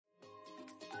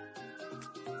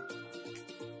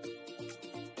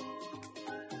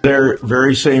The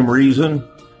very same reason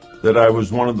that I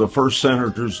was one of the first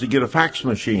senators to get a fax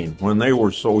machine when they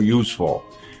were so useful,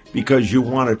 because you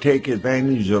want to take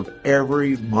advantage of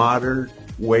every modern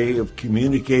way of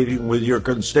communicating with your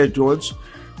constituents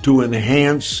to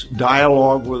enhance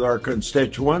dialogue with our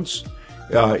constituents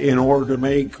in order to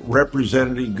make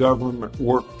representative government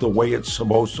work the way it's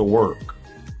supposed to work.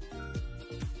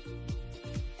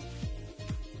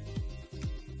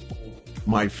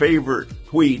 My favorite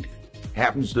tweet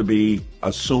happens to be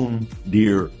 "Assume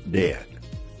Dear Dead."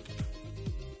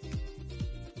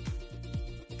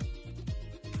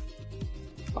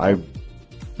 I've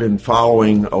been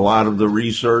following a lot of the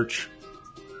research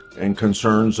and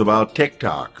concerns about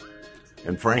TikTok.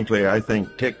 And frankly, I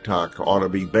think TikTok ought to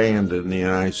be banned in the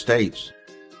United States.